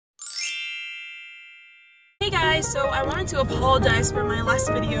Hey guys, so I wanted to apologize for my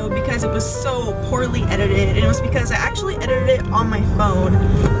last video because it was so poorly edited, and it was because I actually edited it on my phone.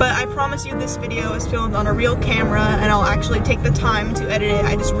 But I promise you this video is filmed on a real camera and I'll actually take the time to edit it.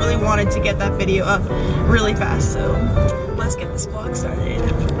 I just really wanted to get that video up really fast, so let's get this vlog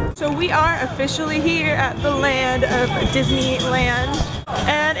started. So we are officially here at the land of Disneyland,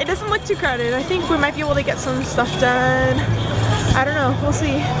 and it doesn't look too crowded. I think we might be able to get some stuff done. I don't know, we'll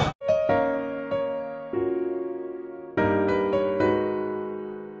see.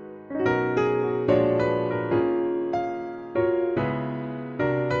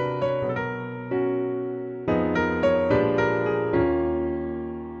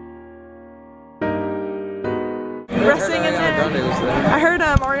 Resting in there. I heard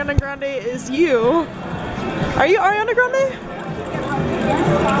Ariana Grande is you. Are you Ariana Grande?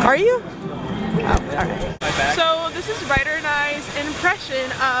 Are you? Oh, alright. So this is Ryder and I's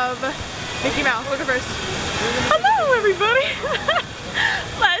impression of Mickey Mouse. Look at first. Hello everybody!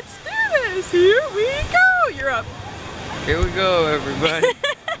 Let's do this! Here we go! You're up. Here we go everybody.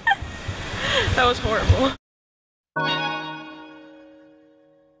 That was horrible.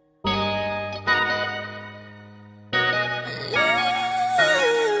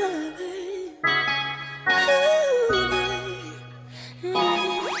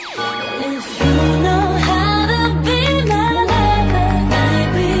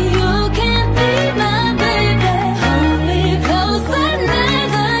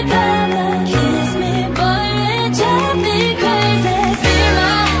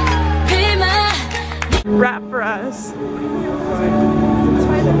 Rap for us.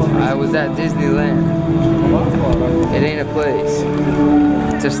 I was at Disneyland. It ain't a place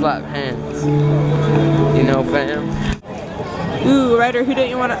to slap hands. You know, fam? Ooh, Ryder, who don't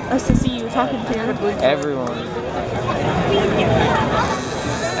you want us to see you talking to? Everyone.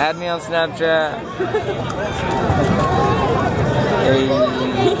 Add me on Snapchat. Hey,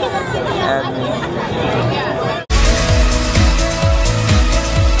 add me.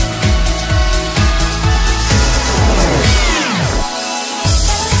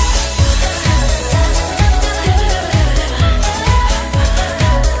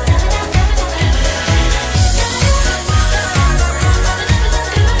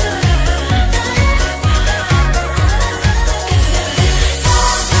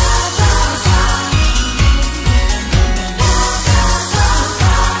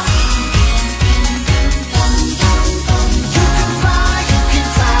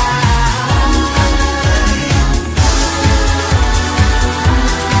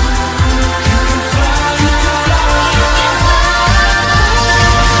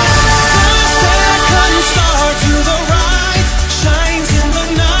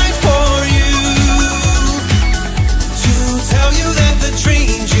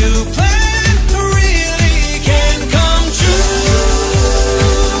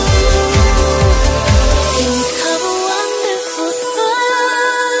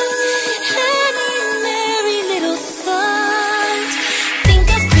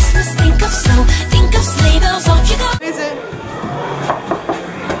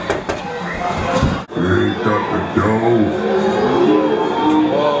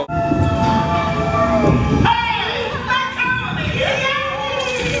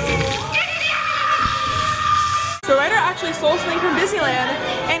 So Ryder actually stole something from Disneyland,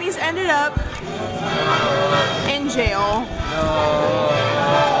 and he's ended up in jail. No.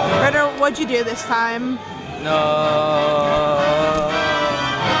 Ryder, what'd you do this time? No.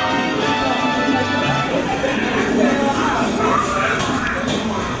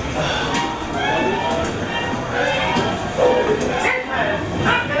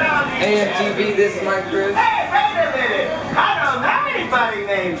 AMTV, this is my crib. Hey, wait a minute! I don't know anybody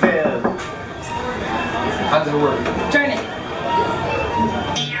named Bill. How's it work? Turn it.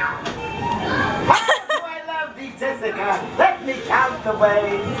 Oh, I love thee, Jessica. Let me count the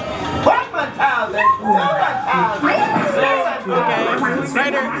ways. 1,000, 2,000, Okay,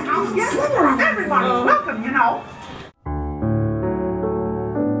 Ryder. Everybody's welcome, you know.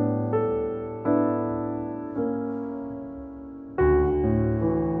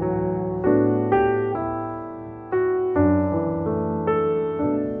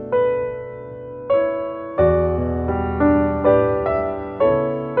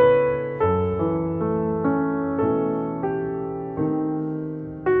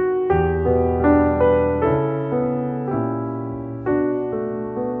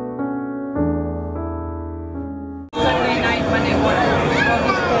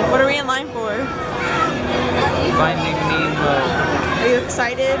 Finding Nemo. Are you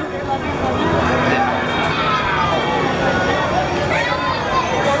excited?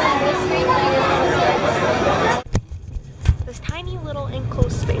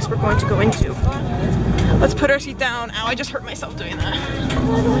 going to go into. Let's put our seat down. Ow, I just hurt myself doing that.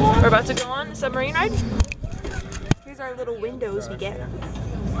 We're about to go on the submarine ride. Here's our little windows we get.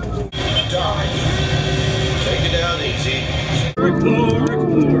 Take it down easy. Explore,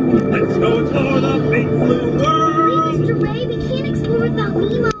 explore. Let's go explore the big blue world. Mr. Ray, we can't explore without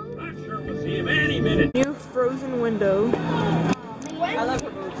Nemo. I'm sure we'll see him any minute. New frozen window. I love her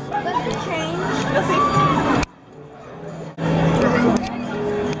boobs. Let's change. You'll see.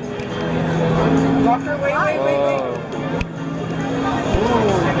 Walker, wait.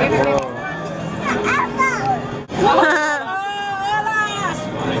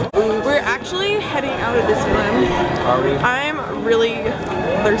 We're actually heading out of Disneyland. Are we? I'm really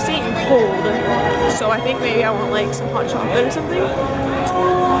thirsty and cold, so I think maybe I want like some hot chocolate or something.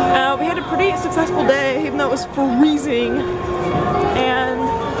 We had a pretty successful day, even though it was freezing, and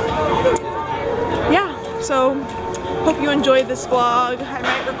yeah, so hope you enjoyed this vlog. I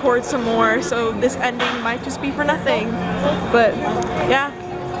might record some more, so this ending might just be for nothing, but yeah,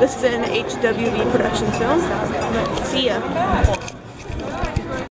 this is an HWV Productions film. See ya.